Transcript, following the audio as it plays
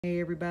Hey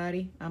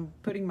everybody, I'm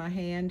putting my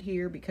hand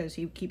here because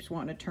he keeps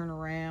wanting to turn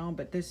around,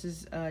 but this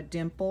is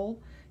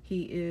Dimple.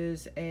 He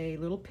is a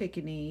little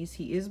Pekingese.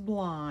 He is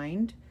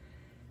blind.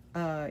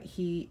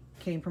 He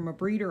came from a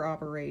breeder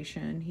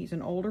operation. He's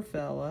an older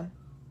fella.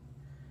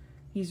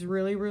 He's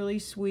really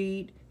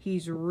sweet.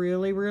 He's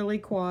really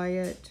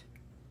quiet.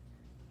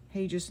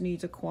 He just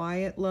needs a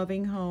quiet,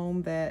 loving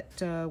home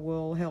that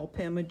will help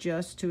him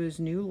adjust to his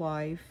new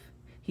life.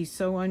 He's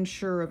so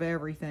unsure of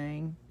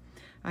everything.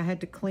 I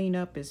had to clean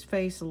up his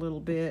face a little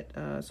bit,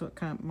 so it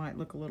kind of might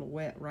look a little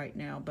wet right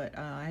now, but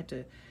I had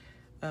to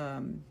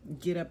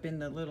get up in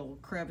the little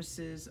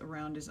crevices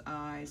around his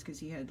eyes because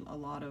he had a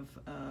lot of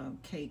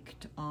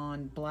caked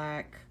on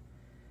black,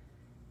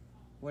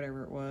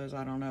 whatever it was,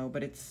 I don't know,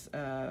 but it's,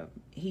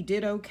 he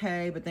did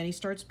okay, but then he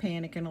starts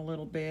panicking a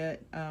little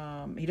bit.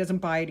 He doesn't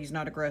bite, he's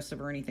not aggressive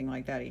or anything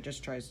like that. He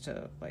just tries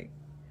to like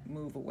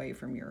move away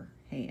from your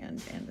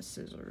hand and the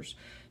scissors.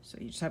 So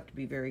you just have to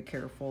be very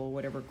careful,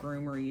 whatever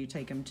groomer you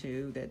take them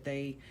to, that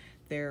they're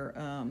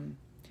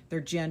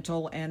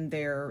gentle and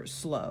they're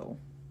slow.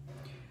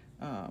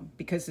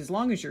 Because as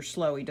long as you're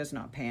slow, he does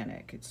not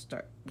panic.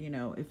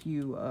 If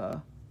you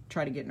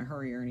try to get in a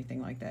hurry or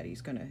anything like that,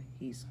 he's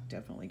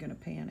definitely gonna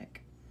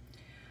panic.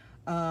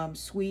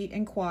 Sweet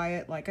and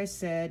quiet, like I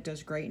said,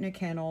 does great in a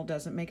kennel,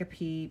 doesn't make a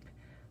peep.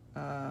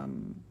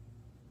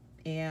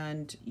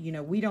 And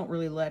we don't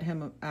really let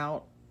him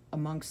out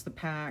amongst the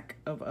pack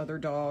of other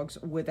dogs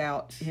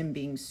without him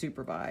being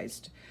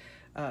supervised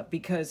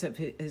because of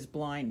his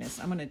blindness.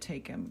 I'm going to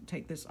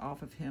take this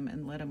off of him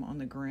and let him on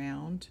the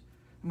ground.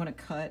 I'm going to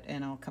cut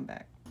and I'll come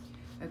back.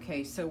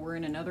 Okay, so we're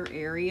in another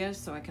area,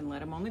 so I can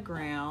let him on the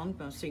ground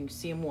so you can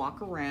see him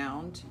walk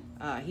around.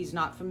 He's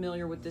not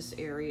familiar with this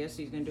area, so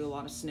he's going to do a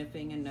lot of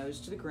sniffing and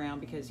nose to the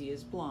ground because he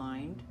is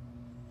blind.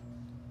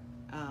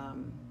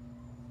 Come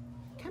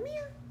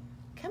here.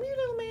 Come here,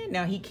 little man.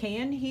 Now, he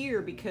can hear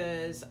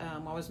because I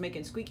was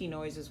making squeaky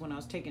noises when I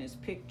was taking his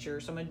picture,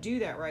 so I'm going to do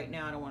that right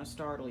now. I don't want to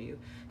startle you.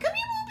 Come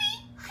here,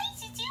 Whoopi.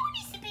 How's you doing?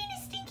 It's being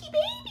a stinky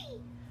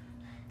baby.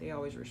 They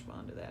always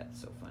respond to that.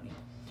 It's so funny.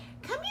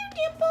 Come here,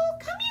 Dimple.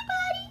 Come here,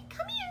 buddy.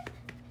 Come here.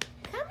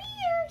 Come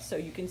here. So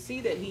you can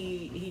see that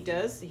he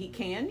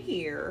can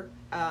hear.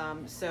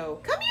 So,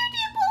 come here,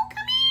 Dimple.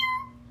 Come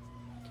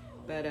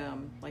here. But,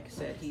 like I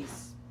said,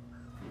 he's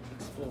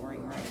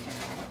exploring right now.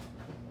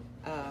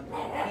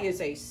 He is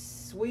a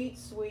sweet,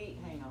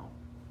 hang on.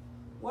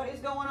 What is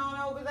going on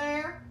over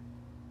there?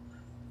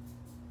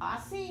 I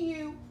see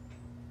you.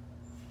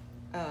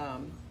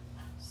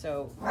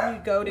 So when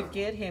you go to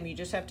get him, you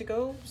just have to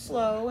go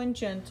slow and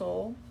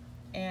gentle.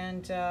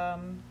 And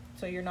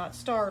so you're not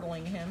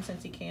startling him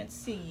since he can't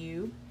see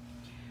you.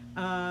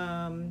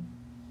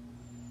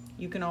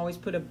 You can always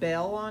put a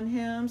bell on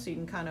him so you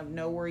can kind of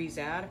know where he's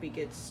at if he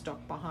gets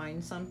stuck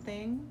behind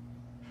something.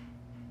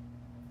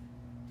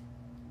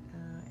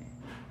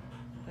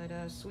 But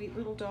a sweet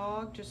little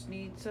dog just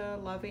needs a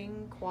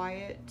loving,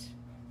 quiet,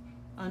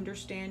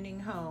 understanding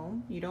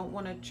home. You don't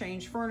want to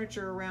change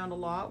furniture around a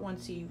lot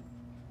once he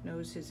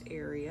knows his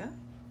area.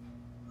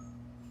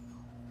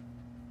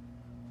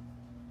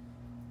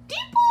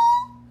 Dimple!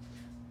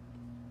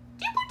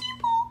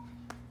 Dimple!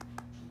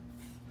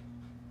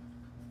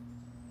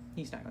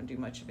 He's not going to do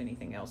much of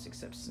anything else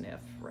except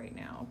sniff right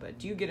now,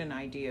 but you get an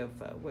idea of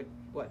what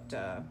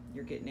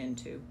you're getting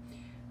into.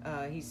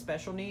 He's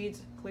special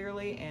needs,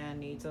 clearly, and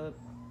needs a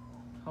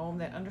home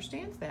that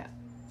understands that.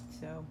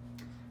 So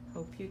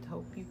hope you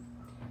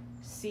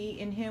see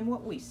in him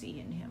what we see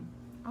in him.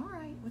 All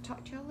right, we'll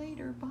talk to y'all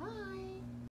later. Bye.